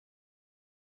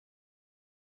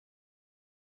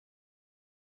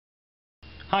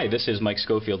Hi, this is Mike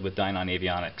Schofield with Dynon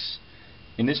Avionics.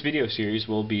 In this video series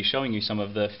we'll be showing you some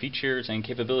of the features and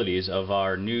capabilities of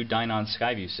our new Dynon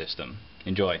SkyView system.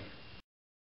 Enjoy!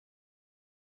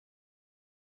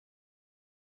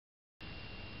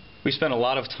 We spent a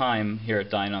lot of time here at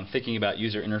Dynon thinking about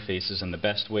user interfaces and the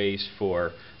best ways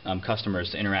for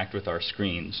customers to interact with our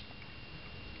screens.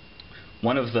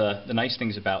 One of the nice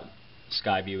things about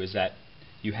SkyView is that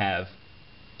you have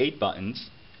 8 buttons.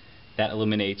 That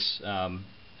eliminates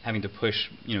having to push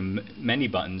many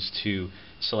buttons to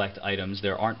select items.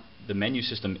 The menu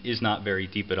system is not very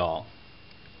deep at all.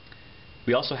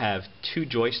 We also have 2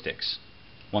 joysticks,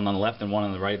 one on the left and one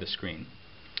on the right of the screen,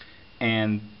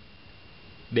 and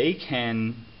they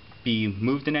can be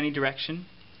moved in any direction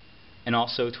and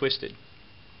also twisted.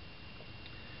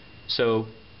 So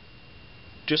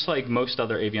just like most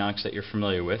other avionics that you're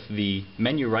familiar with, the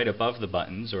menu right above the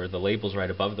buttons, or the labels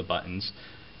right above the buttons,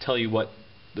 tell you what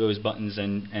those buttons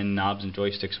and knobs and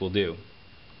joysticks will do.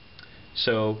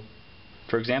 So,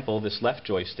 for example, this left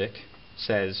joystick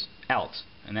says Alt,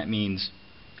 and that means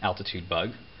altitude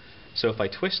bug. So if I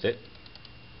twist it,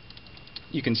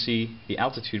 you can see the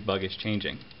altitude bug is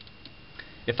changing.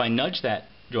 If I nudge that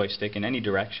joystick in any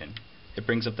direction, it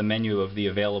brings up the menu of the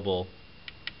available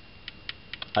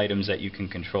items that you can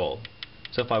control.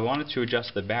 So if I wanted to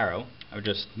adjust the baro, I would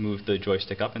just move the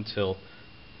joystick up until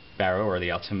baro, or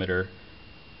the altimeter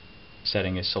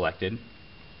setting, is selected,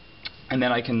 and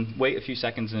then I can wait a few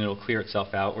seconds and it'll clear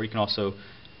itself out, or you can also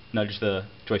nudge the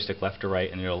joystick left or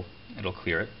right and it'll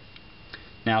clear it.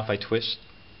 Now if I twist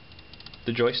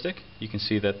the joystick, you can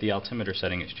see that the altimeter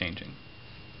setting is changing.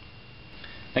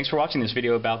 Thanks for watching this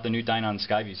video about the new Dynon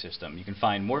SkyView system. You can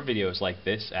find more videos like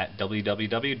this at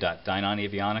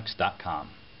www.dynonavionics.com.